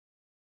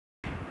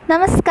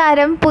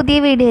നമസ്കാരം, പുതിയ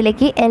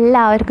വീഡിയോയിലേക്ക്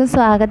എല്ലാവർക്കും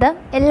സ്വാഗതം.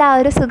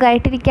 എല്ലാവരും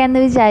സുഖമായിട്ടിരിക്കുകയെന്ന്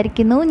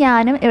വിചാരിക്കുന്നു.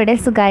 ഞാനും ഇവിടെ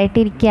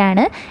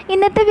സുഖമായിട്ടിരിക്കുകയാണ്.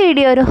 ഇന്നത്തെ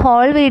വീഡിയോ ഒരു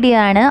ഹോൾ വീഡിയോ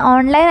ആണ്.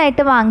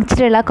 ഓൺലൈനായിട്ട്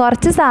വാങ്ങിച്ചിട്ടുള്ള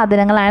കുറച്ച്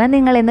സാധനങ്ങളാണ്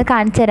നിങ്ങളിന്ന്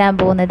കാണിച്ചു തരാൻ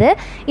പോകുന്നത്.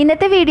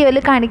 ഇന്നത്തെ വീഡിയോയിൽ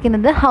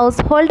കാണിക്കുന്നത്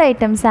ഹൗസ് ഹോൾഡ്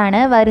ഐറ്റംസ്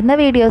ആണ്. വരുന്ന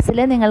വീഡിയോസിൽ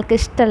നിങ്ങൾക്ക്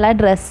ഇഷ്ടമുള്ള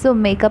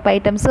ഡ്രസ്സും മേക്കപ്പ്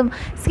ഐറ്റംസും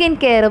സ്കിൻ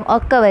കെയറും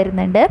ഒക്കെ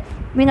വരുന്നുണ്ട്.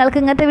 നിങ്ങൾക്ക്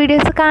ഇങ്ങനത്തെ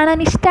വീഡിയോസ് കാണാൻ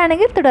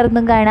ഇഷ്ടമാണെങ്കിൽ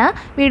തുടർന്നും കാണാം.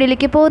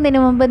 വീഡിയോയിലേക്ക് പോകുന്നതിന്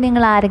മുമ്പ്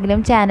നിങ്ങൾ ആരെങ്കിലും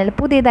ചാനൽ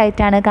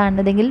പുതിയതായിട്ടാണ്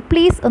കാണുന്നതെങ്കിൽ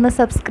പ്ലീസ് ഒന്ന്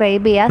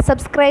സബ്സ്ക്രൈബ് ചെയ്യുക.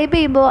 സബ്സ്ക്രൈബ്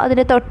ചെയ്യുമ്പോൾ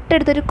അതിന്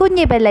തൊട്ടടുത്തൊരു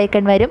കുഞ്ഞ്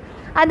ബെല്ലൈക്കൺ വരും.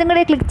 അതും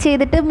കൂടെ ക്ലിക്ക്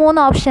ചെയ്തിട്ട്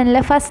 3 ഓപ്ഷനിൽ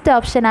ഫസ്റ്റ്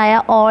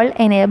ഓപ്ഷനായ ഓൾ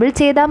എനേബിൾ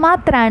ചെയ്താൽ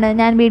മാത്രമാണ്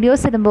ഞാൻ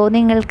വീഡിയോസ് ഇടുമ്പോൾ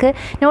നിങ്ങൾക്ക്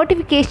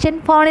നോട്ടിഫിക്കേഷൻ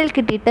ഫോണിൽ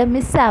കിട്ടിയിട്ട്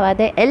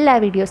മിസ്സാവാതെ എല്ലാ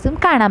വീഡിയോസും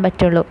കാണാൻ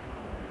പറ്റുള്ളൂ.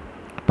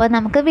 അപ്പോൾ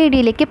നമുക്ക്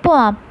വീഡിയോയിലേക്ക്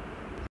പോവാം.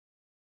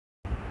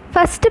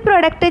 ഫസ്റ്റ്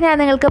പ്രോഡക്റ്റ് ഞാൻ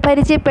നിങ്ങൾക്ക്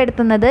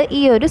പരിചയപ്പെടുത്തുന്നത്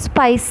ഈ ഒരു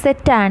സ്പൈസ്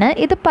സെറ്റാണ്.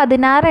 ഇത്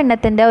 16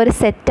 എണ്ണത്തിൻ്റെ ഒരു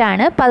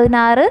സെറ്റാണ്.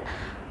 16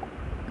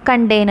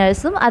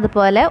 കണ്ടെയ്നേഴ്സും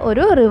അതുപോലെ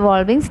ഒരു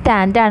റിവോൾവിംഗ്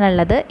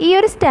സ്റ്റാൻഡാണുള്ളത്. ഈ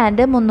ഒരു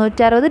സ്റ്റാൻഡ്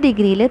 360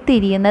 ഡിഗ്രിയിൽ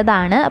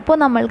തിരിയുന്നതാണ്. അപ്പോൾ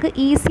നമ്മൾക്ക്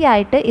ഈസി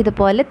ആയിട്ട്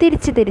ഇതുപോലെ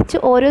തിരിച്ച്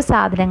ഓരോ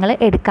സാധനങ്ങൾ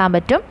എടുക്കാൻ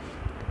പറ്റും.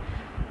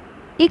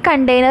 ഈ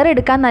കണ്ടെയ്നർ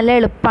എടുക്കാൻ നല്ല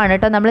എളുപ്പമാണ്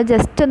കേട്ടോ. നമ്മൾ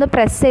ജസ്റ്റ് ഒന്ന്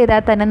പ്രസ്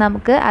ചെയ്താൽ തന്നെ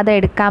നമുക്ക് അത്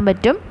എടുക്കാൻ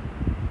പറ്റും.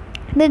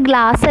 ഇത്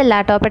ഗ്ലാസ് അല്ല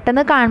കേട്ടോ.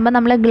 പെട്ടെന്ന് കാണുമ്പോൾ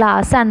നമ്മൾ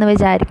ഗ്ലാസ് ആണെന്ന്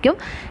വിചാരിക്കും.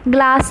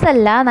 ഗ്ലാസ്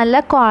അല്ല, നല്ല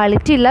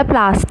ക്വാളിറ്റി ഉള്ള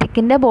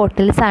പ്ലാസ്റ്റിക്കിൻ്റെ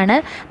ബോട്ടിൽസാണ്.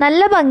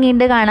 നല്ല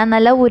ഭംഗിയുണ്ട് കാണാൻ,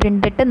 നല്ല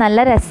ഉരുണ്ടിട്ട്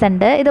നല്ല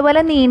രസമുണ്ട്.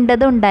 ഇതുപോലെ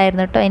നീണ്ടതും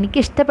ഉണ്ടായിരുന്നു കേട്ടോ.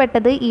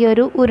 എനിക്കിഷ്ടപ്പെട്ടത് ഈ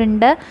ഒരു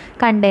ഉരുണ്ട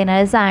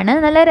കണ്ടെയ്നേഴ്സാണ്.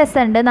 നല്ല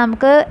രസമുണ്ട്.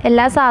 നമുക്ക്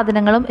എല്ലാ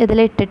സാധനങ്ങളും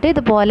ഇതിലിട്ടിട്ട്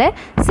ഇതുപോലെ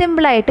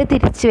സിമ്പിളായിട്ട്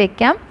തിരിച്ച്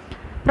വയ്ക്കാം.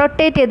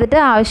 റൊട്ടേറ്റ് ചെയ്തിട്ട്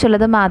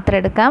ആവശ്യമുള്ളത് മാത്രം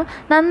എടുക്കാം.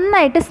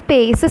 നന്നായിട്ട്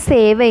സ്പേസ്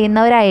സേവ്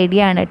ചെയ്യുന്ന ഒരു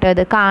ഐഡിയ ആണ് കേട്ടോ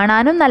ഇത്.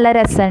 കാണാനും നല്ല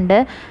രസമുണ്ട്.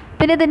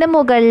 പിന്നെ ഇതിൻ്റെ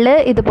മുകളിൽ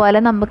ഇതുപോലെ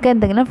നമുക്ക്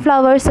എന്തെങ്കിലും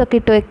ഫ്ലവേഴ്സൊക്കെ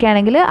ഇട്ട്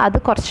വയ്ക്കുകയാണെങ്കിൽ അത്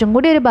കുറച്ചും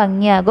കൂടി ഒരു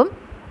ഭംഗിയാകും.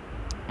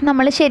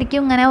 നമ്മൾ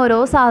ശരിക്കും ഇങ്ങനെ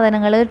ഓരോ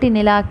സാധനങ്ങൾ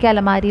ടിന്നിലാക്കി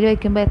അലമാരിയിൽ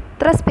വയ്ക്കുമ്പോൾ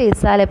എത്ര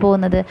സ്പേസാലേ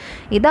പോകുന്നത്.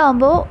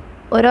 ഇതാകുമ്പോൾ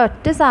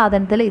ഒരൊറ്റ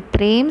സാധനത്തിൽ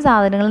ഇത്രയും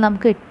സാധനങ്ങൾ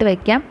നമുക്ക് ഇട്ട്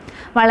വയ്ക്കാം.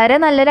 വളരെ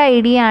നല്ലൊരു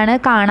ഐഡിയ ആണ്.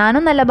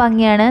 കാണാനും നല്ല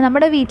ഭംഗിയാണ്.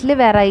 നമ്മുടെ വീട്ടിൽ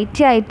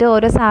വെറൈറ്റി ആയിട്ട്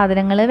ഓരോ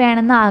സാധനങ്ങൾ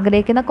വേണമെന്ന്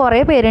ആഗ്രഹിക്കുന്ന കുറേ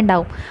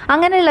പേരുണ്ടാവും.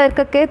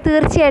 അങ്ങനെയുള്ളവർക്കൊക്കെ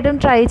തീർച്ചയായിട്ടും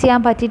ട്രൈ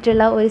ചെയ്യാൻ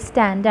പറ്റിയിട്ടുള്ള ഒരു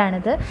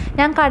സ്റ്റാൻഡാണിത്.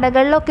 ഞാൻ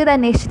കടകളിലൊക്കെ ഇത്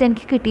അന്വേഷിച്ചിട്ട്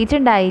എനിക്ക്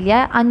കിട്ടിയിട്ടുണ്ടായില്ല.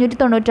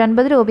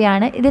 599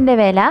 രൂപയാണ് ഇതിൻ്റെ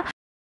വില.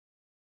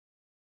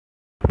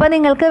 അപ്പോൾ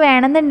നിങ്ങൾക്ക്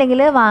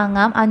വേണമെന്നുണ്ടെങ്കിൽ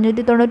വാങ്ങാം.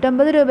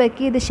 599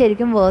 രൂപയ്ക്ക് ഇത്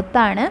ശരിക്കും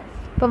വേർത്താണ്.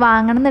 അപ്പോൾ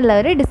വാങ്ങണം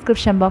എന്നുള്ളവർ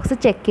ഡിസ്ക്രിപ്ഷൻ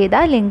ബോക്സ് ചെക്ക്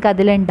ചെയ്താൽ ലിങ്ക്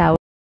അതിലുണ്ടാവും.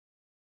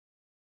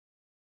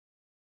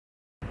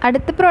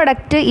 അടുത്ത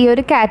പ്രോഡക്റ്റ് ഈ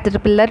ഒരു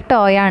കാറ്റർപില്ലർ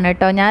ടോയ് ആണ്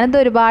കേട്ടോ. ഞാനിത്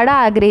ഒരുപാട്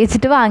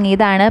ആഗ്രഹിച്ചിട്ട്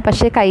വാങ്ങിയതാണ്.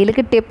 പക്ഷേ കയ്യിൽ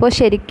കിട്ടിയപ്പോൾ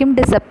ശരിക്കും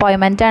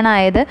ഡിസപ്പോയിൻമെൻ്റാണ്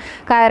ആയത്.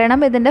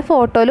 കാരണം ഇതിൻ്റെ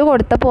ഫോട്ടോയിൽ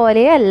കൊടുത്ത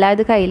പോലെയല്ല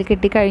ഇത് കയ്യിൽ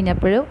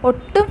കിട്ടിക്കഴിഞ്ഞപ്പോൾ.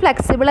 ഒട്ടും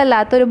ഫ്ലെക്സിബിൾ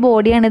അല്ലാത്തൊരു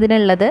ബോഡിയാണ്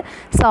ഇതിനുള്ളത്.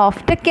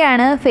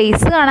 സോഫ്റ്റൊക്കെയാണ്,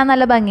 ഫേസ് കാണാൻ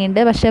നല്ല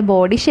ഭംഗിയുണ്ട്. പക്ഷേ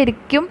ബോഡി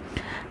ശരിക്കും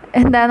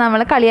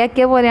നമ്മൾ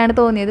കളിയാക്കിയ പോലെയാണ്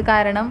തോന്നിയത്.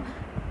 കാരണം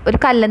ഒരു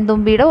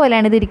കല്ലന്തുമ്പിയുടെ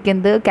പോലെയാണ്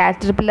ഇതിരിക്കുന്നത്.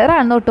 കാറ്റർപില്ലർ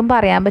ആണെന്ന് ഒട്ടും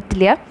പറയാൻ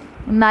പറ്റില്ല.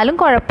 എന്നാലും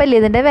കുഴപ്പമില്ല.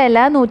 ഇതിൻ്റെ വില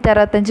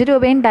 165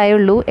 രൂപയേ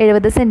ഉണ്ടായുള്ളൂ.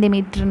 70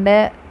 സെൻറ്റിമീറ്ററിൻ്റെ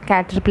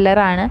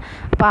കാറ്റർപില്ലറാണ്.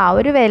 അപ്പോൾ ആ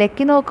ഒരു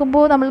വിലയ്ക്ക്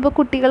നോക്കുമ്പോൾ നമ്മളിപ്പോൾ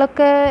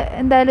കുട്ടികളൊക്കെ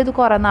എന്തായാലും ഇത്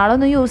കുറേ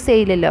നാളൊന്നും യൂസ്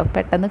ചെയ്യില്ലല്ലോ.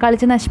 പെട്ടെന്ന്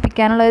കളിച്ച്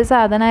നശിപ്പിക്കാനുള്ള ഒരു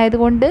സാധനം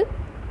ആയതുകൊണ്ട്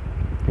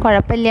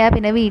കുഴപ്പമില്ല.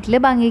 പിന്നെ വീട്ടിൽ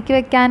ഭംഗിക്ക്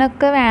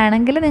വെക്കാനൊക്കെ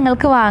വേണമെങ്കിൽ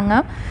നിങ്ങൾക്ക്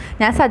വാങ്ങാം.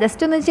 ഞാൻ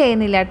സജസ്റ്റ് ഒന്നും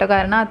ചെയ്യുന്നില്ല കേട്ടോ.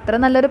 കാരണം അത്ര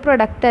നല്ലൊരു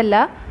പ്രൊഡക്റ്റ് അല്ല.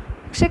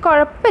 പക്ഷെ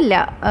കുഴപ്പമില്ല.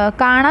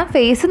 കാണാൻ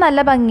ഫേസ്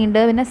നല്ല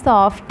ഭംഗിയുണ്ട്. പിന്നെ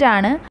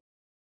സോഫ്റ്റാണ്.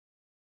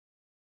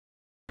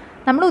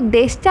 നമ്മൾ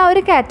ഉദ്ദേശിച്ച ആ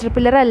ഒരു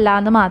കാറ്റർപില്ലർ അല്ല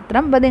എന്ന്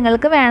മാത്രം. അപ്പോൾ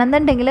നിങ്ങൾക്ക്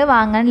വേണമെന്നുണ്ടെങ്കിൽ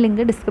വാങ്ങാൻ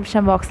ലിങ്ക്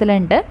ഡിസ്ക്രിപ്ഷൻ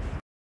ബോക്സിലുണ്ട്.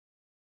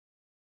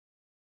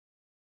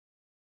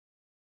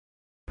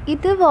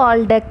 ഇത് വാൾ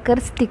ഡെക്കർ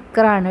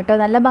സ്റ്റിക്കറാണ് കേട്ടോ.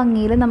 നല്ല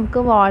ഭംഗിയിൽ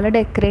നമുക്ക് വാൾ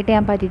ഡെക്കറേറ്റ്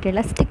ചെയ്യാൻ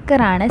പറ്റിയിട്ടുള്ള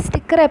സ്റ്റിക്കറാണ്.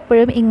 സ്റ്റിക്കർ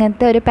എപ്പോഴും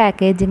ഇങ്ങനത്തെ ഒരു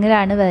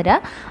പാക്കേജിങ്ങിലാണ് വരിക.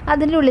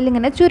 അതിൻ്റെ ഉള്ളിൽ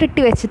ഇങ്ങനെ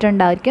ചുരുട്ടി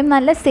വെച്ചിട്ടുണ്ടായിരിക്കും.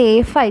 നല്ല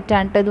സേഫ്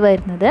ആയിട്ടാണ് കേട്ടോ ഇത്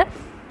വരുന്നത്.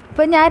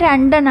 അപ്പോൾ ഞാൻ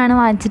 2 എണ്ണമാണ്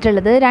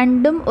വാങ്ങിച്ചിട്ടുള്ളത്.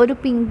 രണ്ടും ഒരു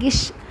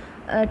പിങ്കിഷ്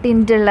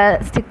ടിൻറ്റുള്ള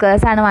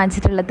സ്റ്റിക്കേഴ്സാണ്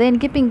വാങ്ങിച്ചിട്ടുള്ളത്.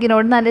 എനിക്ക്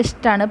പിങ്കിനോട് നല്ല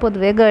ഇഷ്ടമാണ്.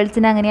 പൊതുവേ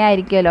ഗേൾസിന് അങ്ങനെ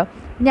ആയിരിക്കുമല്ലോ.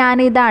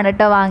 ഞാനിതാണ്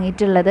കേട്ടോ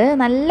വാങ്ങിയിട്ടുള്ളത്.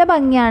 നല്ല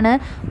ഭംഗിയാണ്.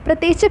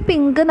 പ്രത്യേകിച്ച്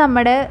പിങ്ക്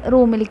നമ്മുടെ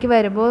റൂമിലേക്ക്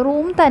വരുമ്പോൾ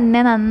റൂം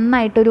തന്നെ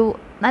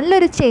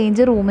നല്ലൊരു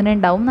ചേഞ്ച്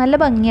റൂമിനുണ്ടാവും. നല്ല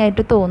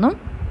ഭംഗിയായിട്ട് തോന്നും.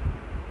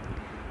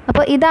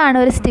 അപ്പോൾ ഇതാണ്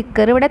ഒരു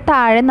സ്റ്റിക്കർ. ഇവിടെ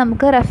താഴെ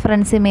നമുക്ക്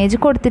റെഫറൻസ് ഇമേജ്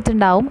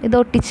കൊടുത്തിട്ടുണ്ടാവും. ഇത്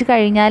ഒട്ടിച്ച്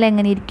കഴിഞ്ഞാൽ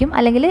എങ്ങനെ ഇരിക്കും,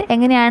 അല്ലെങ്കിൽ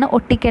എങ്ങനെയാണ്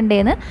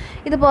ഒട്ടിക്കേണ്ടതെന്ന്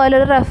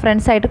ഇതുപോലൊരു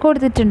റെഫറൻസ് ആയിട്ട്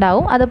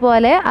കൊടുത്തിട്ടുണ്ടാവും.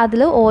 അതുപോലെ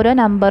അതിൽ ഓരോ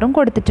നമ്പറും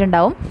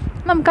കൊടുത്തിട്ടുണ്ടാവും.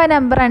 നമുക്ക് ആ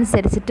നമ്പർ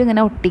അനുസരിച്ചിട്ട്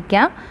ഇങ്ങനെ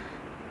ഒട്ടിക്കാം.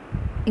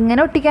 ഇങ്ങനെ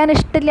ഒട്ടിക്കാൻ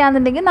ഇഷ്ടമില്ല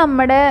എന്നുണ്ടെങ്കിൽ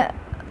നമ്മുടെ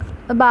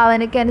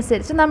ഭാവനയ്ക്ക്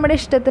അനുസരിച്ച്, നമ്മുടെ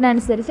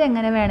ഇഷ്ടത്തിനനുസരിച്ച്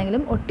എങ്ങനെ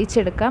വേണമെങ്കിലും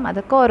ഒട്ടിച്ചെടുക്കാം.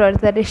 അതൊക്കെ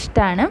ഓരോരുത്തരുടെ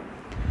ഇഷ്ടമാണ്.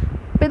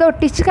 അപ്പോൾ ഇത്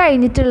ഒട്ടിച്ച്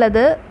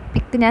കഴിഞ്ഞിട്ടുള്ളത്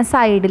പിക്ക് ഞാൻ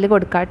സൈഡിൽ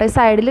കൊടുക്കാം കേട്ടോ.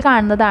 സൈഡിൽ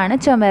കാണുന്നതാണ്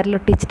ചുമരിൽ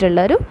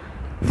ഒട്ടിച്ചിട്ടുള്ളൊരു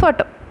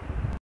ഫോട്ടോ.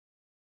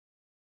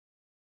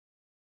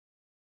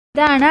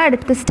 ഇതാണ്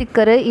അടുത്ത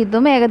സ്റ്റിക്കർ.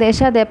 ഇതും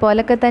ഏകദേശം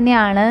അതേപോലെയൊക്കെ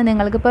തന്നെയാണ്.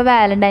 നിങ്ങൾക്കിപ്പോൾ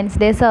വാലന്റൈൻസ്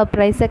ഡേ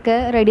സർപ്രൈസൊക്കെ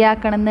റെഡി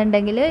ആക്കണം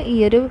എന്നുണ്ടെങ്കിൽ ഈ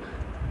ഒരു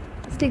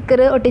സ്റ്റിക്കർ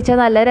ഒട്ടിച്ചാൽ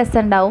നല്ല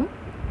രസമുണ്ടാവും.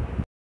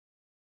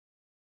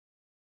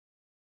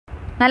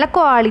 നല്ല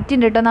ക്വാളിറ്റി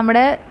ഉണ്ട് കേട്ടോ.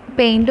 നമ്മുടെ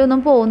പെയിൻ്റൊന്നും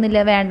പോകുന്നില്ല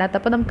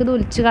വേണ്ടാത്തപ്പോൾ നമുക്കിത്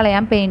ഒലിച്ച്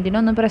കളയാം.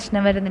 പെയിൻറ്റിനൊന്നും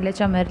പ്രശ്നം വരുന്നില്ല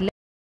ചുമരിൽ.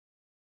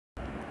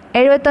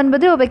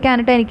 79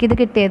 രൂപയ്ക്കാണ് കേട്ടോ എനിക്കിത്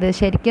കിട്ടിയത്.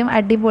 ശരിക്കും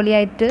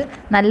അടിപൊളിയായിട്ട്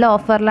നല്ല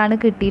ഓഫറിലാണ്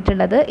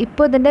കിട്ടിയിട്ടുള്ളത്.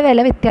 ഇപ്പോൾ ഇതിൻ്റെ വില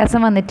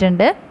വ്യത്യാസം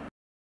വന്നിട്ടുണ്ട്.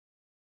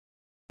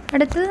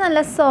 അടുത്തത് നല്ല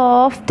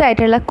സോഫ്റ്റ്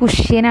ആയിട്ടുള്ള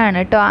കുഷ്യനാണ്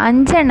കേട്ടോ.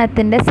 5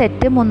 എണ്ണത്തിൻ്റെ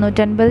സെറ്റ്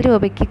 350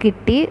 രൂപയ്ക്ക്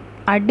കിട്ടി.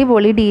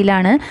 അടിപൊളി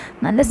ഡീലാണ്.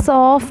 നല്ല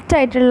സോഫ്റ്റ്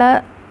ആയിട്ടുള്ള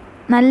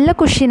നല്ല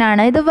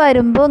കുഷ്യനാണ്. ഇത്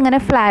വരുമ്പോൾ ഇങ്ങനെ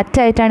ഫ്ലാറ്റ്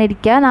ആയിട്ടാണ്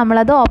ഇരിക്കുക.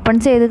 നമ്മളത് ഓപ്പൺ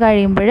ചെയ്ത്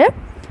കഴിയുമ്പോൾ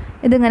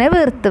ഇതിങ്ങനെ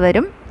വീർത്ത്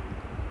വരും.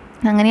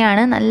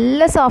 അങ്ങനെയാണ്.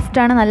 നല്ല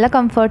സോഫ്റ്റാണ്, നല്ല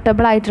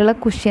കംഫർട്ടബിൾ ആയിട്ടുള്ള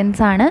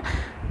കുഷ്യൻസാണ്.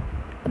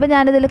 അപ്പോൾ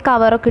ഞാനിതിൽ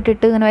കവറൊക്കെ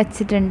ഇട്ടിട്ട് ഇങ്ങനെ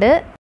വെച്ചിട്ടുണ്ട്.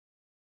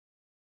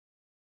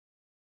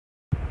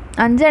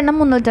 5 എണ്ണം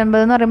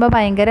 350 എന്ന് പറയുമ്പോൾ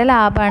ഭയങ്കര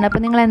ലാഭമാണ്.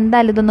 അപ്പോൾ നിങ്ങൾ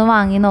എന്തായാലും ഇതൊന്ന്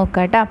വാങ്ങി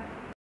നോക്കാം കേട്ടോ.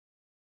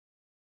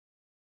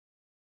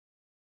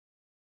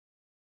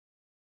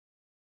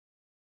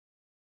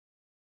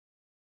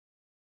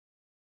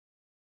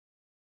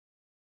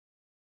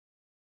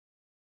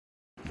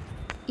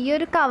 ഈ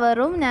ഒരു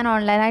കവറും ഞാൻ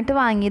ഓൺലൈനായിട്ട്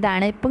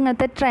വാങ്ങിയതാണ്. ഇപ്പോൾ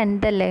ഇങ്ങനത്തെ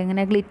ട്രെൻഡല്ലേ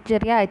ഇങ്ങനെ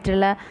ഗ്ലിറ്ററി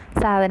ആയിട്ടുള്ള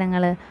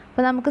സാധനങ്ങൾ.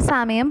 അപ്പോൾ നമുക്ക്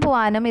സമയം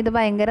പോകാനും ഇത്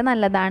ഭയങ്കര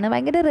നല്ലതാണ്.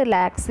 ഭയങ്കര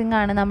റിലാക്സിങ്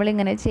ആണ്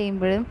നമ്മളിങ്ങനെ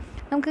ചെയ്യുമ്പോഴും.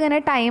 നമുക്കിങ്ങനെ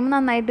ടൈം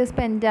നന്നായിട്ട്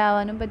സ്പെൻഡ്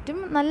ആവാനും പറ്റും.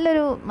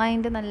 നല്ലൊരു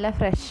മൈൻഡ് നല്ല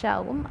ഫ്രഷ്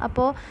ആകും.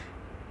 അപ്പോൾ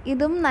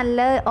ഇതും നല്ല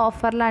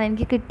ഓഫറിലാണ്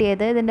എനിക്ക്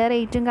കിട്ടിയത്. ഇതിൻ്റെ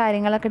റേറ്റും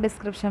കാര്യങ്ങളൊക്കെ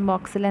ഡിസ്ക്രിപ്ഷൻ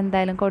ബോക്സിൽ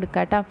എന്തായാലും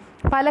കൊടുക്കാം കേട്ടോ.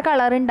 പല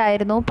കളർ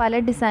ഉണ്ടായിരുന്നു, പല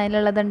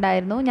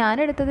ഡിസൈനിലുള്ളതുണ്ടായിരുന്നു.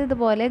 ഞാനെടുത്തത്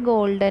ഇതുപോലെ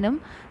ഗോൾഡനും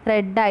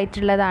റെഡ്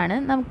ആയിട്ടുള്ളതാണ്.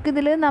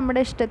 നമുക്കിതിൽ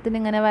നമ്മുടെ ഇഷ്ടത്തിന്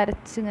ഇങ്ങനെ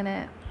വരച്ചിങ്ങനെ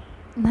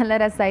നല്ല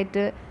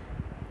രസമായിട്ട്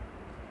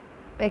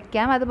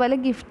വെക്കാം. അതുപോലെ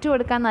ഗിഫ്റ്റ്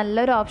കൊടുക്കാൻ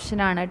നല്ലൊരു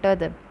ഓപ്ഷനാണ് കേട്ടോ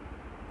അത്.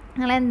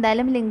 നിങ്ങൾ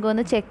എന്തായാലും ലിങ്ക്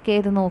ഒന്ന് ചെക്ക്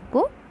ചെയ്ത്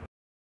നോക്കൂ.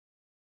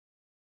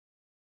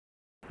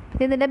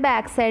 ഇതിൻ്റെ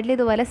ബാക്ക് സൈഡിൽ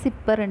ഇതുപോലെ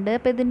സിപ്പർ ഉണ്ട്.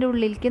 അപ്പോൾ ഇതിൻ്റെ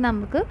ഉള്ളിലേക്ക്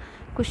നമുക്ക്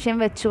കുഷ്യൻ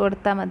വെച്ച്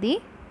കൊടുത്താൽ മതി.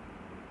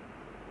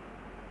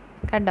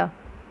 കണ്ടോ,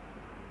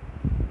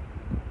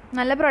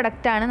 നല്ല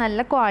പ്രൊഡക്റ്റാണ്,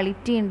 നല്ല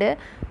ക്വാളിറ്റി ഉണ്ട്,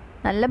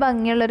 നല്ല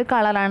ഭംഗിയുള്ളൊരു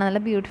കളറാണ്. നല്ല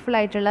ബ്യൂട്ടിഫുൾ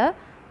ആയിട്ടുള്ള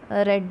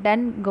റെഡ്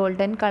ആൻഡ്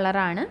ഗോൾഡൻ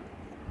കളറാണ്.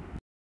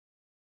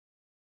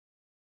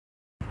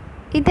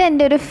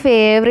 ഇതെൻ്റെ ഒരു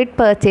ഫേവറേറ്റ്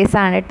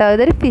പർച്ചേസാണ് കേട്ടോ.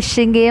 ഇതൊരു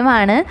ഫിഷിംഗ്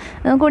ഗെയിമാണ്.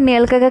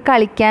 കുട്ടികൾക്കൊക്കെ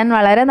കളിക്കാൻ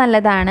വളരെ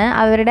നല്ലതാണ്.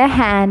 അവരുടെ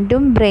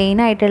ഹാൻഡും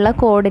ബ്രെയിനായിട്ടുള്ള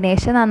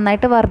കോർഡിനേഷൻ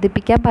നന്നായിട്ട്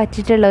വർദ്ധിപ്പിക്കാൻ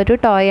പറ്റിയിട്ടുള്ള ഒരു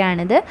ടോയ്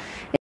ആണിത്.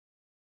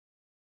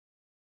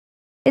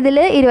 ഇതിൽ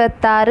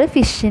 26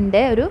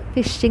 ഫിഷിൻ്റെ ഒരു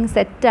ഫിഷിംഗ്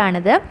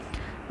സെറ്റാണിത്.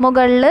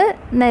 മുകളിൽ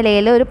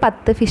നിലയിൽ ഒരു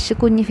 10 ഫിഷ്,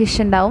 കുഞ്ഞ് ഫിഷ്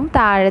ഉണ്ടാവും.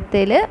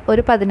 താഴത്തിൽ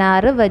ഒരു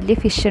 16 വലിയ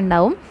ഫിഷ്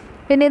ഉണ്ടാവും.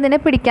 പിന്നെ ഇതിനെ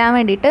പിടിക്കാൻ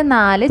വേണ്ടിയിട്ട്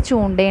 4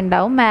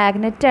 ചൂണ്ടയുണ്ടാവും.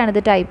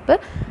 മാഗ്നറ്റാണിത് ടൈപ്പ്.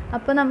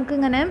 അപ്പോൾ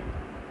നമുക്കിങ്ങനെ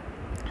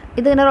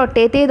ഇതിങ്ങനെ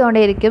റൊട്ടേറ്റ്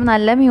ചെയ്തുകൊണ്ടേയിരിക്കും.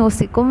 നല്ല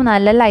മ്യൂസിക്കും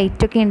നല്ല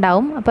ലൈറ്റൊക്കെ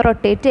ഉണ്ടാവും. അപ്പോൾ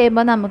റൊട്ടേറ്റ്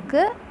ചെയ്യുമ്പോൾ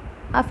നമുക്ക്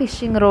ആ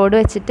ഫിഷിംഗ് റോഡ്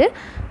വെച്ചിട്ട്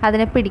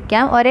അതിനെ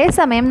പിടിക്കാം. ഒരേ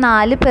സമയം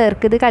 4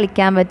 പേർക്ക് ഇത്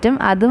കളിക്കാൻ പറ്റും.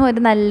 അതും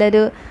ഒരു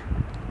നല്ലൊരു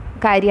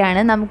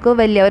കാര്യമാണ്. നമുക്ക്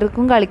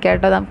വലിയവർക്കും കളിക്കാം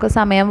കേട്ടോ. നമുക്ക്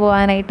സമയം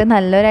പോകാനായിട്ട്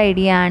നല്ലൊരു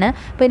ഐഡിയ ആണ്.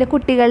 പിന്നെ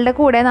കുട്ടികളുടെ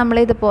കൂടെ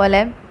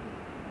നമ്മളിതുപോലെ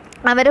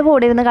അവരുടെ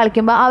കൂടെ ഇരുന്ന്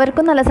കളിക്കുമ്പോൾ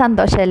അവർക്കും നല്ല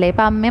സന്തോഷമല്ലേ.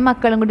 ഇപ്പോൾ അമ്മയും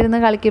മക്കളും കൂടി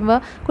ഇരുന്ന് കളിക്കുമ്പോൾ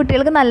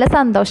കുട്ടികൾക്ക് നല്ല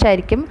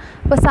സന്തോഷമായിരിക്കും.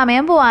 അപ്പോൾ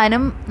സമയം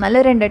പോകാനും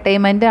നല്ലൊരു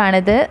എൻ്റർടൈൻമെൻ്റ്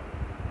ആണിത്.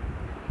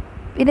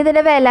 പിന്നെ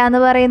ഇതിൻ്റെ വില എന്ന്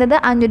പറയുന്നത്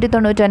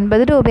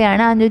 599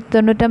 രൂപയാണ്.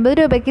 599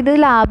 രൂപയ്ക്ക് ഇത്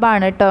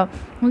ലാഭമാണ് കേട്ടോ.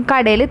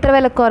 കടയിൽ ഇത്ര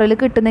വിലക്കുറവിൽ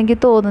കിട്ടുന്നെങ്കിൽ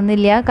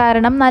തോന്നുന്നില്ല.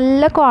 കാരണം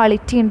നല്ല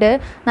ക്വാളിറ്റി ഉണ്ട്,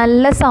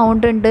 നല്ല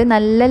സൗണ്ട് ഉണ്ട്,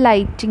 നല്ല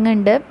ലൈറ്റിംഗ്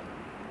ഉണ്ട്.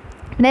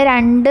 പിന്നെ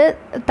 2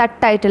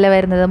 തട്ടായിട്ടല്ല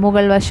വരുന്നത്,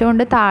 മുകൾ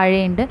വശമുണ്ട്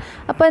താഴെയുണ്ട്.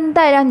 അപ്പോൾ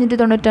എന്തായാലും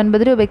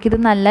 599 രൂപയ്ക്ക് ഇത്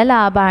നല്ല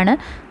ലാഭമാണ്.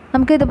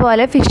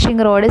 നമുക്കിതുപോലെ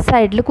ഫിഷിംഗ് റോഡ്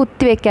സൈഡിൽ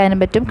കുത്തി വയ്ക്കാനും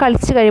പറ്റും.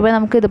 കളിച്ച് കഴിയുമ്പോൾ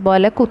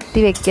നമുക്കിതുപോലെ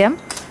കുത്തി വയ്ക്കാം.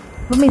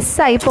 അപ്പോൾ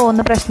മിസ്സായി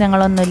പോകുന്ന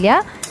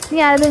പ്രശ്നങ്ങളൊന്നുമില്ല.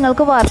 ഞാനത്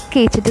നിങ്ങൾക്ക് വർക്ക്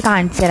ചെയ്യിച്ചിട്ട്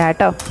കാണിച്ചു തരാം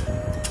കേട്ടോ.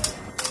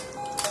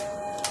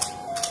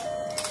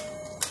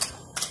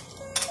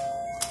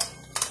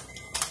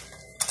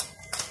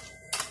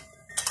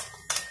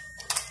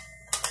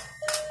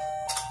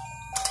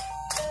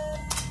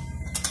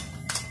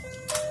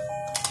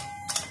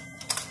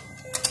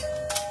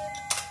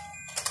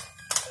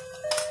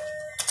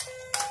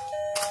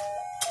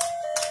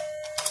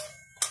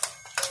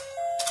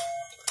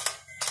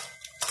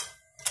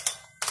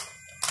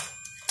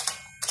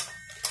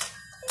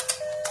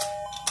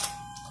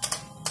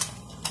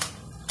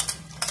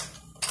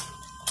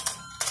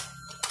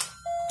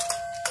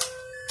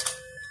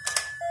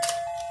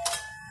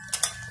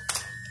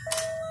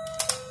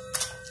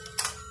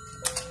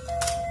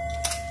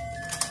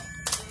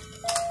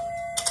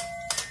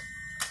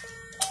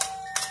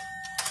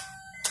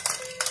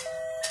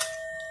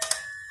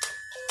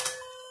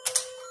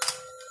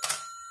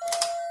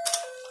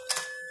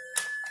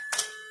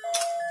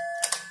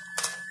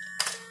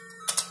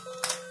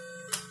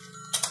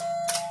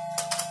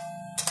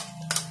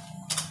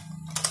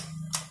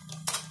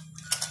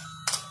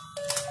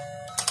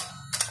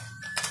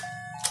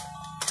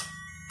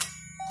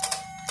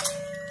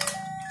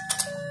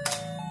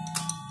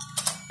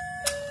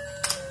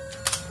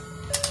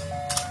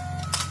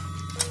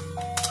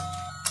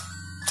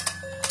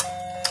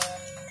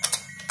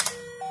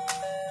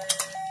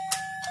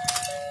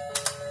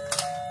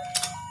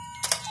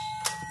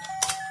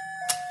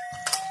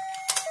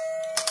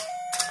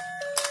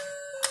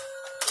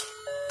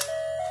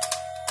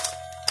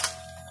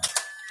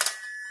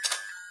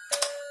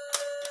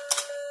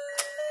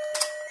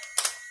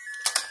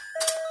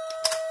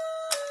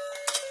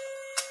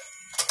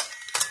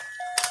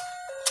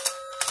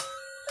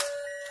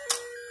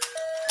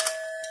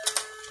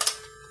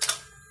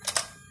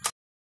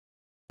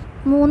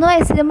 3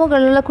 വയസ്സിന്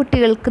മുകളിലുള്ള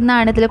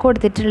കുട്ടികൾക്കെന്നാണ് ഇതിൽ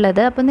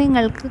കൊടുത്തിട്ടുള്ളത്. അപ്പോൾ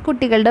നിങ്ങൾക്ക്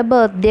കുട്ടികളുടെ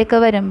ബർത്ത്ഡേ ഒക്കെ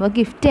വരുമ്പോൾ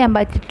ഗിഫ്റ്റ് ചെയ്യാൻ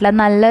പറ്റിയിട്ടുള്ള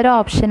നല്ലൊരു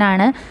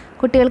ഓപ്ഷനാണ്.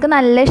 കുട്ടികൾക്ക്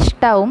നല്ല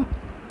ഇഷ്ടമാവും.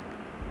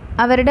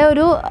 അവരുടെ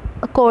ഒരു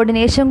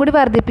കോർഡിനേഷൻ കൂടി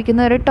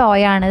വർദ്ധിപ്പിക്കുന്ന ഒരു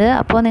ടോയ് ആണിത്.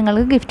 അപ്പോൾ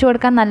നിങ്ങൾക്ക് ഗിഫ്റ്റ്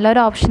കൊടുക്കാൻ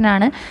നല്ലൊരു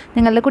ഓപ്ഷനാണ്.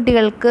 നിങ്ങളുടെ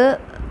കുട്ടികൾക്ക്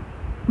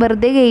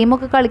വെറുതെ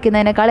ഗെയിമൊക്കെ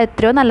കളിക്കുന്നതിനേക്കാൾ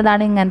എത്രയോ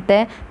നല്ലതാണ് ഇങ്ങനത്തെ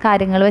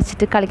കാര്യങ്ങൾ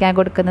വെച്ചിട്ട് കളിക്കാൻ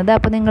കൊടുക്കുന്നത്.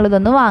 അപ്പോൾ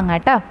നിങ്ങളിതൊന്ന് വാങ്ങാം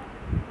കേട്ടോ,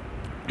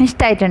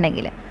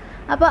 ഇഷ്ടമായിട്ടുണ്ടെങ്കിൽ.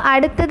 അപ്പോൾ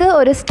അടുത്തത്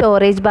ഒരു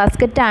സ്റ്റോറേജ്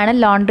ബാസ്ക്കറ്റാണ്,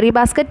 ലോണ്ട്രി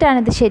ബാസ്ക്കറ്റാണ്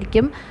ഇത്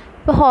ശരിക്കും.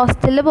 ഇപ്പോൾ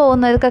ഹോസ്റ്റലിൽ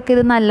പോകുന്നവർക്കൊക്കെ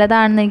ഇത്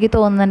നല്ലതാണെന്ന് എനിക്ക്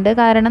തോന്നുന്നുണ്ട്.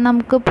 കാരണം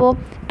നമുക്കിപ്പോൾ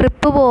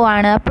ട്രിപ്പ്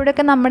പോവാണ്,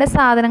 അപ്പോഴൊക്കെ നമ്മുടെ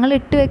സാധനങ്ങൾ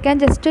ഇട്ട് വെക്കാൻ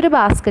ജസ്റ്റ് ഒരു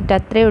ബാസ്ക്കറ്റ്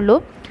അത്രയേ ഉള്ളൂ.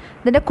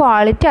 ഇതിൻ്റെ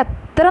ക്വാളിറ്റി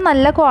അത്ര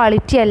നല്ല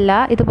ക്വാളിറ്റി അല്ല.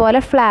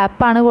 ഇതുപോലെ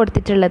ഫ്ലാപ്പാണ്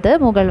കൊടുത്തിട്ടുള്ളത്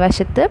മുകൾ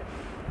വശത്ത്.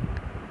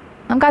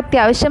 നമുക്ക്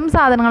അത്യാവശ്യം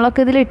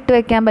സാധനങ്ങളൊക്കെ ഇതിൽ ഇട്ട്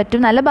വെക്കാൻ പറ്റും.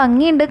 നല്ല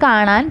ഭംഗിയുണ്ട്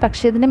കാണാൻ.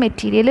 പക്ഷേ ഇതിൻ്റെ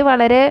മെറ്റീരിയൽ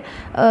വളരെ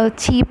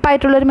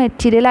ചീപ്പായിട്ടുള്ളൊരു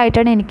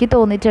മെറ്റീരിയലായിട്ടാണ് എനിക്ക്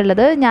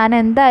തോന്നിയിട്ടുള്ളത്. ഞാൻ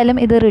എന്തായാലും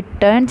ഇത്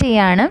റിട്ടേൺ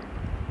ചെയ്യാണ്.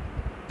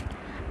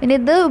 പിന്നെ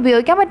ഇത്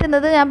ഉപയോഗിക്കാൻ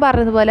പറ്റുന്നത് ഞാൻ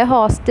പറഞ്ഞതുപോലെ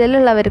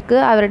ഹോസ്റ്റലിലുള്ളവർക്ക്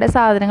അവരുടെ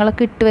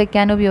സാധനങ്ങളൊക്കെ ഇട്ട്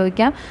വെക്കാൻ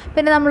ഉപയോഗിക്കാം.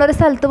 പിന്നെ നമ്മളൊരു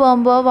സ്ഥലത്ത്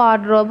പോകുമ്പോൾ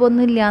വാർഡ്രോബ്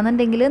ഒന്നും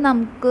ഇല്ലയെന്നുണ്ടെങ്കിൽ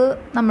നമുക്ക്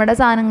നമ്മുടെ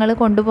സാധനങ്ങൾ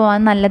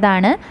കൊണ്ടുപോകാൻ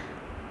നല്ലതാണ്.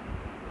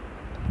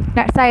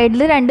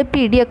 സൈഡിൽ 2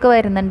 പിടിയൊക്കെ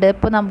വരുന്നുണ്ട്.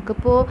 ഇപ്പോൾ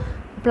നമുക്കിപ്പോൾ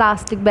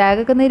പ്ലാസ്റ്റിക്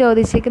ബാഗൊക്കെ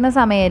നിരോധിച്ചിരിക്കുന്ന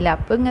സമയമല്ല,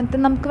 അപ്പോൾ ഇങ്ങനത്തെ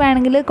നമുക്ക്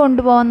വേണമെങ്കിൽ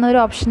കൊണ്ടുപോകുന്ന ഒരു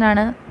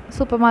ഓപ്ഷനാണ്.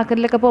 സൂപ്പർ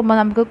മാർക്കറ്റിലൊക്കെ പോകുമ്പോൾ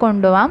നമുക്ക്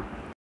കൊണ്ടുപോകാം.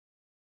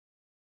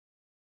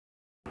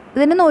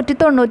 ഇതിന്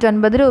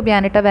 199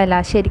 രൂപയാണ് കേട്ടോ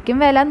വില. ശരിക്കും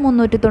വില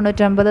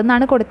 399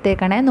 എന്നാണ്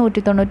കൊടുത്തേക്കണേ.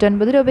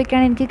 199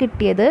 രൂപയ്ക്കാണ് എനിക്ക്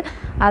കിട്ടിയത്.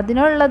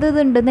 അതിനുള്ളത്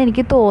ഇതുണ്ടെന്ന്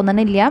എനിക്ക്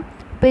തോന്നണില്ല.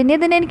 പിന്നെ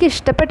ഇതിന് എനിക്ക്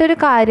ഇഷ്ടപ്പെട്ടൊരു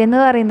കാര്യം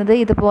എന്ന് പറയുന്നത്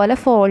ഇതുപോലെ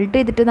ഫോൾഡ്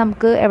ചെയ്തിട്ട്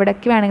നമുക്ക്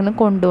എവിടേക്ക് വേണമെങ്കിലും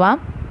കൊണ്ടുപോകാം.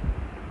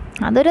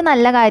 അതൊരു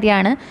നല്ല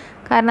കാര്യമാണ്.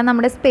 കാരണം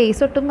നമ്മുടെ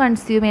സ്പേസ് ഒട്ടും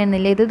കൺസ്യൂം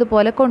ചെയ്യുന്നില്ല.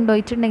 ഇതുപോലെ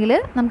കൊണ്ടുപോയിട്ടുണ്ടെങ്കിൽ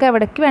നമുക്ക്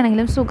എവിടേക്ക്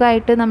വേണമെങ്കിലും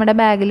സുഖമായിട്ട് നമ്മുടെ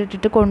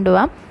ബാഗിലിട്ടിട്ട്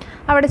കൊണ്ടുപോകാം.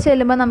 അവിടെ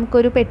ചെല്ലുമ്പോൾ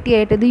നമുക്കൊരു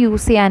പെട്ടിയായിട്ട് ഇത്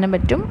യൂസ് ചെയ്യാനും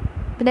പറ്റും.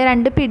 പിന്നെ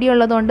 2 പിടി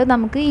ഉള്ളതുകൊണ്ട്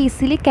നമുക്ക്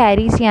ഈസിലി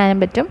ക്യാരി ചെയ്യാനും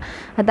പറ്റും.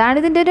 അതാണ്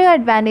ഇതിൻ്റെ ഒരു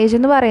അഡ്വാൻറ്റേജ്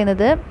എന്ന്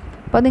പറയുന്നത്.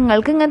 അപ്പോൾ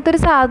നിങ്ങൾക്ക് ഇങ്ങനത്തെ ഒരു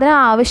സാധനം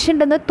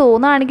ആവശ്യമുണ്ടെന്ന്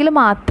തോന്നുകയാണെങ്കിൽ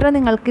മാത്രം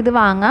നിങ്ങൾക്കിത്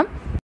വാങ്ങാം.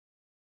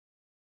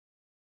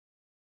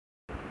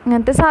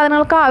 ഇങ്ങനത്തെ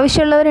സാധനങ്ങൾക്ക്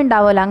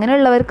ആവശ്യമുള്ളവരുണ്ടാവുമല്ലോ,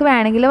 അങ്ങനെയുള്ളവർക്ക്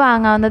വേണമെങ്കിൽ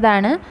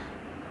വാങ്ങാവുന്നതാണ്.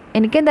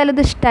 എനിക്കെന്തായാലും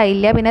ഇത്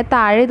ഇഷ്ടമായില്ല. പിന്നെ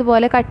താഴെ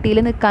ഇതുപോലെ കട്ടിയിൽ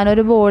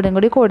നിൽക്കാനൊരു ബോർഡും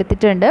കൂടി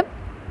കൊടുത്തിട്ടുണ്ട്.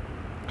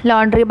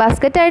 ലോണ്ട്രി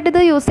ബാസ്ക്കറ്റായിട്ട്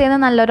ഇത് യൂസ് ചെയ്യുന്ന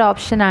നല്ലൊരു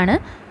ഓപ്ഷനാണ്.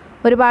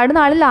 ഒരുപാട്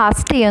നാൾ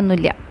ലാസ്റ്റ്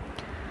ചെയ്യൊന്നുമില്ല.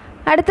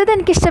 അടുത്തത്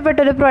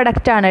എനിക്കിഷ്ടപ്പെട്ടൊരു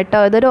പ്രൊഡക്റ്റാണ് കേട്ടോ.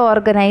 ഇതൊരു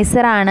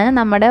ഓർഗനൈസറാണ്.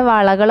 നമ്മുടെ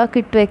വളകളൊക്കെ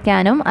ഇട്ട്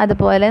വെക്കാനും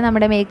അതുപോലെ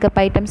നമ്മുടെ മേക്കപ്പ്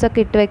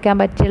ഐറ്റംസൊക്കെ ഇട്ട് വെക്കാൻ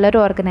പറ്റിയുള്ളൊരു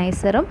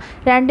ഓർഗനൈസറും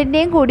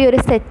രണ്ടിൻ്റെയും കൂടി ഒരു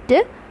സെറ്റ്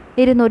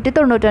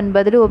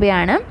 299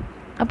 രൂപയാണ്.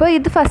 അപ്പോൾ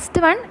ഇത് ഫസ്റ്റ്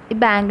വൺ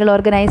ബാങ്കിൾ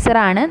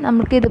ഓർഗനൈസറാണ്.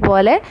 നമുക്ക്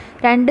ഇതുപോലെ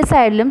 2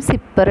 സൈഡിലും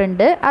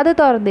സിപ്പറുണ്ട്. അത്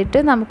തുറന്നിട്ട്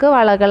നമുക്ക്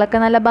വളകളൊക്കെ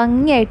നല്ല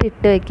ഭംഗിയായിട്ട്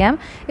ഇട്ട് വയ്ക്കാം.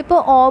 ഇപ്പോൾ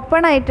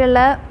ഓപ്പൺ ആയിട്ടുള്ള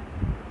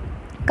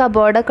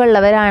കബോർഡൊക്കെ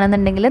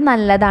ഉള്ളവരാണെന്നുണ്ടെങ്കിൽ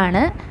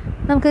നല്ലതാണ്.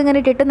 നമുക്കിങ്ങനെ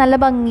ഇട്ടിട്ട് നല്ല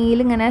ഭംഗിയിൽ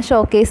ഇങ്ങനെ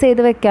ഷോക്കേസ്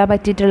ചെയ്ത് വെക്കാൻ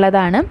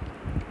പറ്റിയിട്ടുള്ളതാണ്.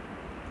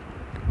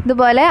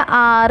 ഇതുപോലെ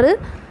 6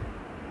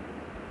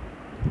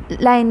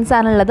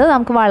 ലൈൻസാണുള്ളത്.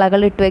 നമുക്ക്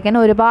വളകൾ ഇട്ട് വയ്ക്കാൻ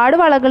ഒരുപാട്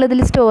വളകൾ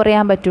ഇതിൽ സ്റ്റോർ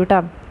ചെയ്യാൻ പറ്റും കേട്ടോ.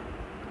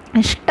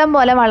 ഇഷ്ടം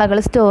പോലെ വളകൾ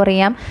സ്റ്റോർ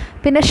ചെയ്യാം.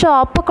 പിന്നെ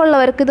ഷോപ്പൊക്കെ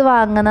ഉള്ളവർക്ക് ഇത്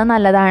വാങ്ങുന്നത്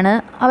നല്ലതാണ്.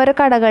 അവരുടെ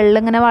കടകളിൽ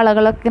ഇങ്ങനെ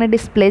വളകളൊക്കെ ഇങ്ങനെ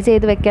ഡിസ്പ്ലേ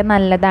ചെയ്ത് വെക്കാൻ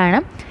നല്ലതാണ്.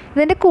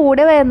 ഇതിൻ്റെ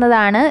കൂടെ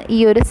വരുന്നതാണ് ഈ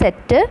ഒരു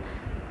സെറ്റ്.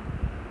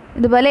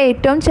 ഇതുപോലെ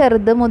ഏറ്റവും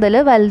ചെറുത് മുതൽ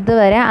വലുത്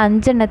വരെ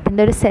 5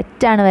 എണ്ണത്തിൻ്റെ ഒരു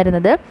സെറ്റാണ്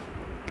വരുന്നത്.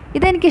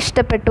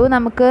 ഇതെനിക്കിഷ്ടപ്പെട്ടു.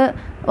 നമുക്ക്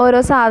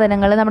ഓരോ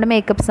സാധനങ്ങൾ, നമ്മുടെ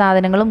മേക്കപ്പ്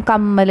സാധനങ്ങളും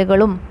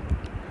കമ്മലുകളും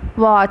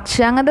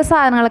വാച്ച് അങ്ങനത്തെ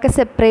സാധനങ്ങളൊക്കെ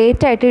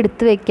സെപ്പറേറ്റ് ആയിട്ട്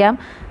എടുത്ത് വയ്ക്കാം.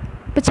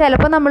 ഇപ്പോൾ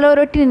ചിലപ്പോൾ നമ്മൾ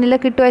ഓരോ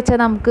ടിന്നിലൊക്കെ ഇട്ട് വെച്ചാൽ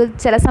നമുക്ക്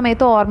ചില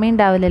സമയത്ത്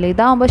ഓർമ്മയുണ്ടാവില്ലല്ലോ.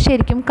 ഇതാകുമ്പോൾ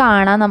ശരിക്കും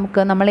കാണാം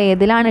നമുക്ക് നമ്മൾ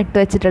ഏതിലാണ് ഇട്ട്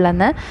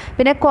വെച്ചിട്ടുള്ളതെന്ന്.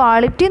 പിന്നെ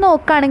ക്വാളിറ്റി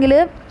നോക്കുകയാണെങ്കിൽ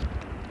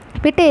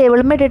ഇപ്പോൾ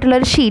ടേബിളിൽ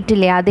ഇട്ടിട്ടുള്ളൊരു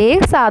ഷീറ്റില്ലേ, അതേ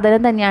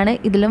സാധനം തന്നെയാണ്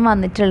ഇതിലും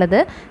വന്നിട്ടുള്ളത്.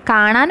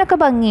 കാണാനൊക്കെ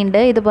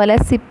ഭംഗിയുണ്ട്. ഇതുപോലെ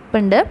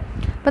സിപ്പുണ്ട്.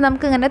 അപ്പോൾ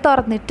നമുക്കിങ്ങനെ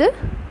തുറന്നിട്ട്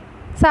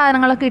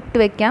സാധനങ്ങളൊക്കെ ഇട്ട്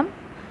വയ്ക്കാം.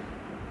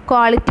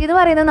 ക്വാളിറ്റി എന്ന്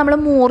പറയുന്നത് നമ്മൾ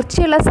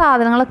മൂർച്ചയുള്ള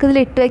സാധനങ്ങളൊക്കെ ഇതിൽ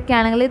ഇട്ട്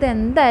വയ്ക്കുകയാണെങ്കിൽ ഇത്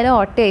എന്തായാലും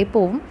ഓട്ടയായി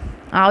പോവും.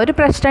 ആ ഒരു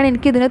പ്രശ്നമാണ്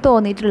എനിക്കിതിന്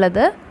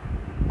തോന്നിയിട്ടുള്ളത്.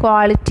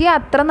 ക്വാളിറ്റി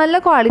അത്ര നല്ല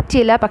ക്വാളിറ്റി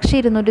ഇല്ല. പക്ഷേ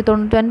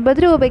 299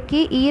 രൂപയ്ക്ക്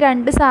ഈ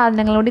 2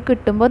 സാധനങ്ങൾ കൂടി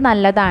കിട്ടുമ്പോൾ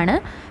നല്ലതാണ്.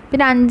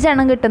 പിന്നെ 5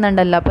 എണ്ണം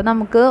കിട്ടുന്നുണ്ടല്ലോ. അപ്പോൾ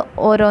നമുക്ക്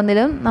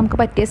ഓരോന്നിലും നമുക്ക്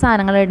പറ്റിയ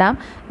സാധനങ്ങൾ ഇടാം.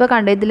 ഇപ്പോൾ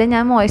കണ്ടു, ഇതിൽ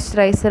ഞാൻ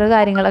മോയ്സ്ചറൈസർ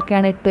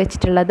കാര്യങ്ങളൊക്കെയാണ് ഇട്ട്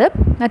വെച്ചിട്ടുള്ളത്.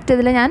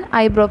 മറ്റേതിൽ ഞാൻ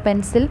ഐബ്രോ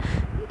പെൻസിൽ,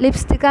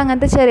 ലിപ്സ്റ്റിക്ക്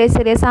അങ്ങനത്തെ ചെറിയ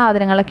ചെറിയ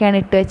സാധനങ്ങളൊക്കെയാണ്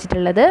ഇട്ട്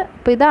വെച്ചിട്ടുള്ളത്.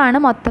 അപ്പോൾ ഇതാണ്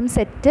മൊത്തം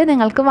സെറ്റ്.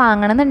 നിങ്ങൾക്ക്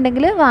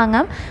വാങ്ങണമെന്നുണ്ടെങ്കിൽ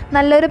വാങ്ങാം.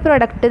 നല്ലൊരു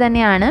പ്രൊഡക്റ്റ്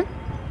തന്നെയാണ്.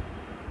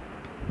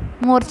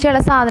 മൂർച്ചയുള്ള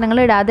സാധനങ്ങൾ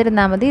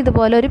ഇടാതിരുന്നാൽ മതി.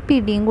 ഇതുപോലെ ഒരു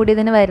പിടിയും കൂടി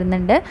ഇതിന്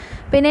വരുന്നുണ്ട്.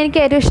 പിന്നെ എനിക്ക്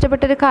ഏറ്റവും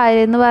ഇഷ്ടപ്പെട്ടൊരു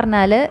കാര്യം എന്ന്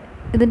പറഞ്ഞാൽ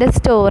ഇതിൻ്റെ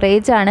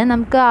സ്റ്റോറേജ് ആണ്.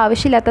 നമുക്ക്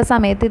ആവശ്യമില്ലാത്ത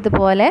സമയത്ത്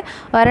ഇതുപോലെ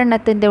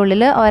ഒരെണ്ണത്തിൻ്റെ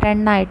ഉള്ളിൽ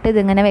ഒരെണ്ണമായിട്ട്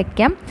ഇതിങ്ങനെ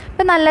വെക്കാം.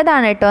 അപ്പോൾ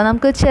നല്ലതാണ് കേട്ടോ.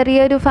 നമുക്ക്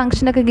ചെറിയൊരു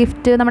ഫംഗ്ഷനൊക്കെ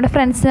ഗിഫ്റ്റ്, നമ്മുടെ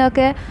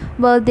ഫ്രണ്ട്സിനൊക്കെ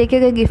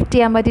ബർത്ത്ഡേക്കൊക്കെ ഗിഫ്റ്റ്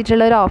ചെയ്യാൻ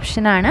പറ്റിയിട്ടുള്ള ഒരു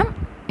ഓപ്ഷനാണ്.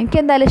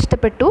 എനിക്കെന്തായാലും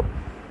ഇഷ്ടപ്പെട്ടു.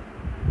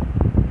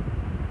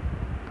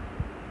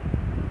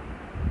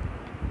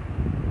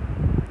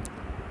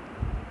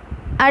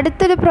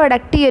 അടുത്തൊരു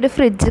പ്രൊഡക്റ്റ് ഈ ഒരു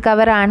ഫ്രിഡ്ജ്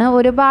കവറാണ്.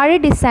 ഒരുപാട്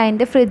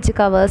ഡിസൈൻ്റെ ഫ്രിഡ്ജ്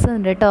കവേഴ്സ്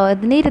ഉണ്ട് കേട്ടോ.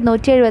 ഇതിന്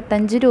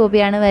 275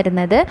 രൂപയാണ്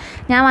വരുന്നത്.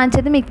 ഞാൻ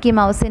വാങ്ങിച്ചത് മിക്കി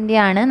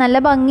മൗസിൻ്റെയാണ്. നല്ല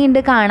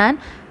ഭംഗിയുണ്ട് കാണാൻ.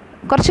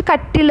 കുറച്ച്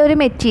കട്ടിയുള്ളൊരു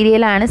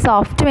മെറ്റീരിയലാണ്,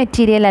 സോഫ്റ്റ്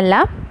മെറ്റീരിയൽ അല്ല.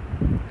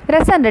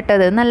 രസമുണ്ട് കേട്ടോ,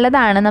 ഇത്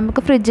നല്ലതാണ്.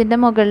 നമുക്ക് ഫ്രിഡ്ജിൻ്റെ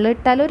മുകളിൽ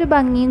ഇട്ടാൽ ഒരു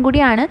ഭംഗിയും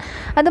കൂടിയാണ്.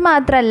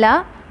 അതുമാത്രമല്ല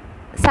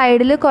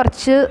സൈഡിൽ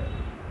കുറച്ച്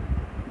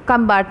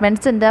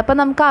കമ്പാർട്ട്മെൻറ്റ്സ് ഉണ്ട്. അപ്പോൾ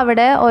നമുക്ക്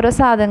അവിടെ ഓരോ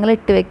സാധനങ്ങൾ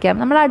ഇട്ട് വെക്കാം.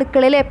 നമ്മൾ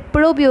അടുക്കളയിൽ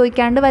എപ്പോഴും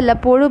ഉപയോഗിക്കാണ്ട്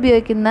വല്ലപ്പോഴും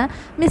ഉപയോഗിക്കുന്ന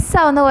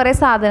മിസ്സാവുന്ന കുറേ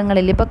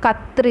സാധനങ്ങളില്ലേ, ഇപ്പോൾ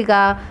കത്രിക,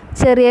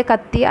 ചെറിയ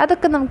കത്തി,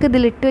 അതൊക്കെ നമുക്ക്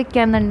ഇതിലിട്ട്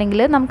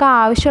വെക്കുകയാണെന്നുണ്ടെങ്കിൽ നമുക്ക്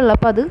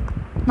ആവശ്യമുള്ളപ്പോൾ അത്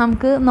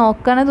നമുക്ക്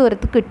നോക്കണ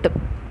ദൂരത്ത് കിട്ടും.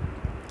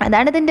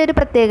 അതാണ് ഇതിൻ്റെ ഒരു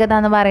പ്രത്യേകത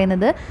എന്ന്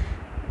പറയുന്നത്.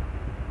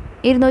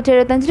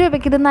 275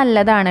 രൂപയ്ക്ക് ഇത്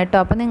നല്ലതാണ് കേട്ടോ.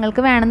 അപ്പോൾ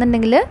നിങ്ങൾക്ക്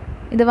വേണമെന്നുണ്ടെങ്കിൽ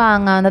ഇത്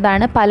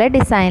വാങ്ങാവുന്നതാണ്. പല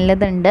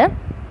ഡിസൈനിലിതുണ്ട്.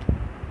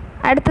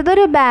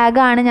 അടുത്തതൊരു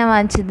ബാഗാണ് ഞാൻ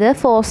വാങ്ങിച്ചത്.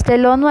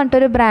 ഫോസ്റ്റെല്ലോ എന്ന്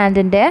പറഞ്ഞിട്ടൊരു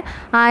ബ്രാൻഡിൻ്റെ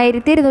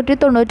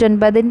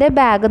 1299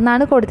 ബാഗ്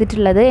എന്നാണ്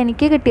കൊടുത്തിട്ടുള്ളത്.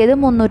 എനിക്ക് കിട്ടിയത്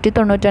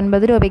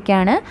 399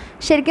 രൂപയ്ക്കാണ്.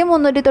 ശരിക്കും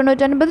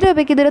 399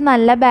 രൂപയ്ക്ക് ഇതൊരു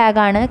നല്ല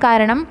ബാഗാണ്.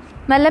 കാരണം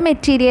നല്ല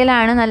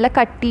മെറ്റീരിയലാണ്, നല്ല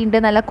കട്ടിയുണ്ട്,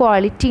 നല്ല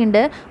ക്വാളിറ്റി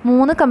ഉണ്ട്,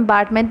 3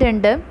 കമ്പാർട്ട്മെൻറ്റ്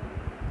ഉണ്ട്.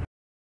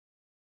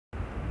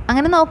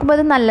 അങ്ങനെ നോക്കുമ്പോൾ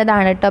അത്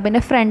നല്ലതാണ് കേട്ടോ. പിന്നെ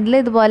ഫ്രണ്ടിൽ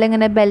ഇതുപോലെ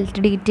ഇങ്ങനെ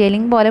ബെൽറ്റ്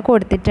ഡീറ്റെയിലിംഗ് പോലെ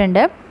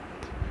കൊടുത്തിട്ടുണ്ട്.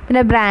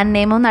 പിന്നെ ബ്രാൻഡ്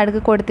നെയിമും നടുക്ക്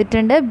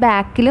കൊടുത്തിട്ടുണ്ട്.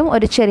 ബാക്കിലും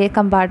ഒരു ചെറിയ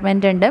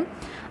കമ്പാർട്ട്മെൻ്റ് ഉണ്ട്.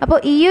 അപ്പോൾ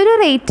ഈ ഒരു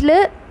റേറ്റിൽ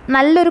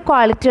നല്ലൊരു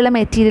ക്വാളിറ്റിയുള്ള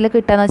മെറ്റീരിയൽ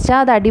കിട്ടുകയെന്ന് വെച്ചാൽ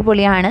അത്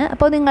അടിപൊളിയാണ്.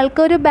 അപ്പോൾ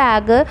നിങ്ങൾക്കൊരു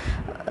ബാഗ്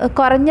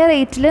കുറഞ്ഞ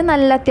റേറ്റിൽ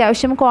നല്ല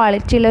അത്യാവശ്യം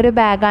ക്വാളിറ്റിയുള്ളൊരു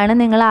ബാഗാണ്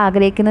നിങ്ങൾ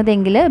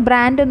ആഗ്രഹിക്കുന്നതെങ്കിൽ,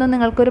 ബ്രാൻഡൊന്നും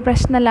നിങ്ങൾക്കൊരു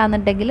പ്രശ്നമല്ല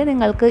എന്നുണ്ടെങ്കിൽ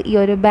നിങ്ങൾക്ക് ഈ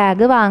ഒരു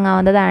ബാഗ്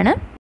വാങ്ങാവുന്നതാണ്.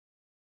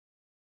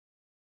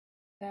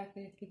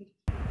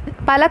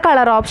 പല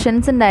കളർ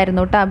ഓപ്ഷൻസ്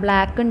ഉണ്ടായിരുന്നു കേട്ടോ.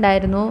 ബ്ലാക്ക്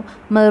ഉണ്ടായിരുന്നു,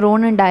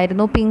 മെറൂൺ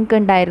ഉണ്ടായിരുന്നു, പിങ്ക്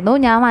ഉണ്ടായിരുന്നു.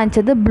 ഞാൻ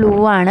വാങ്ങിച്ചത് ബ്ലൂ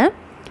ആണ്.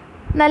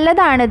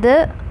 നല്ലതാണിത്.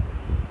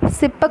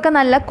 സിപ്പൊക്കെ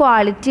നല്ല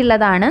ക്വാളിറ്റി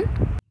ഉള്ളതാണ്.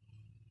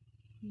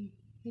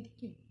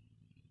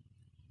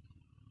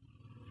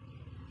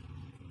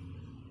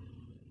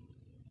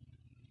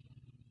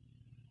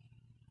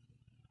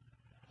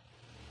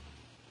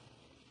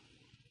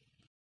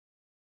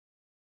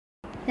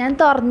 ഞാൻ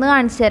തുറന്ന്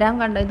കാണിച്ചു തരാം.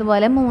 കണ്ടോ,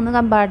 ഇതുപോലെ 3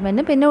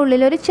 കമ്പാർട്ട്മെൻറ്റ്, പിന്നെ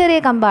ഉള്ളിലൊരു ചെറിയ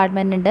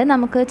കമ്പാർട്ട്മെൻ്റ് ഉണ്ട്.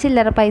 നമുക്ക്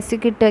ചില്ലറ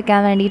പൈസയ്ക്ക് ഇട്ട്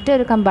വെക്കാൻ വേണ്ടിയിട്ട്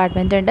ഒരു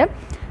കമ്പാർട്ട്മെൻ്റ് ഉണ്ട്.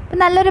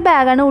 അപ്പം നല്ലൊരു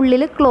ബാഗാണ്.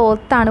 ഉള്ളിൽ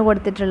ക്ലോത്താണ്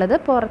കൊടുത്തിട്ടുള്ളത്,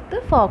 പുറത്ത്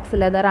ഫോക്സ്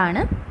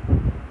ലെതറാണ്.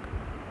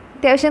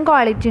 അത്യാവശ്യം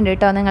ക്വാളിറ്റി ഉണ്ട്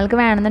കേട്ടോ. നിങ്ങൾക്ക്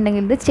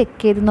വേണമെന്നുണ്ടെങ്കിൽ ഇത് ചെക്ക്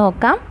ചെയ്ത്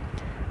നോക്കാം.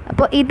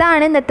 അപ്പോൾ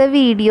ഇതാണ് ഇന്നത്തെ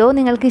വീഡിയോ.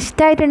 നിങ്ങൾക്ക്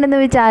ഇഷ്ടമായിട്ടുണ്ടെന്ന്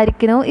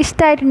വിചാരിക്കുന്നു.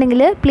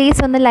 ഇഷ്ടമായിട്ടുണ്ടെങ്കിൽ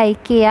പ്ലീസ് ഒന്ന്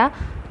ലൈക്ക്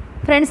ചെയ്യുക,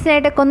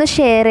 ഫ്രണ്ട്സിനായിട്ടൊക്കെ ഒന്ന്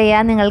ഷെയർ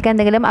ചെയ്യുക. നിങ്ങൾക്ക്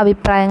എന്തെങ്കിലും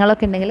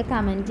അഭിപ്രായങ്ങളൊക്കെ ഉണ്ടെങ്കിൽ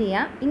കമൻറ്റ്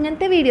ചെയ്യുക.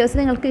 ഇങ്ങനത്തെ വീഡിയോസ്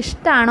നിങ്ങൾക്ക്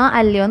ഇഷ്ടമാണോ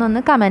അല്ലയോ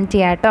എന്നൊന്ന് കമൻറ്റ്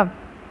ചെയ്യാം കേട്ടോ.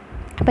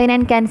 അപ്പോൾ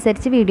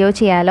ഇതിനനുസരിച്ച് വീഡിയോ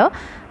ചെയ്യാമല്ലോ.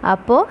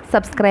 അപ്പോൾ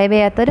സബ്സ്ക്രൈബ്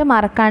ചെയ്യാത്തവർ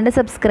മറക്കാണ്ട്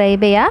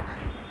സബ്സ്ക്രൈബ് ചെയ്യുക.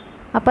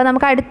 അപ്പോൾ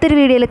നമുക്ക് അടുത്തൊരു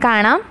വീഡിയോയിൽ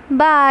കാണാം.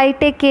 By,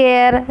 take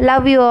care,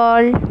 love you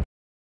all.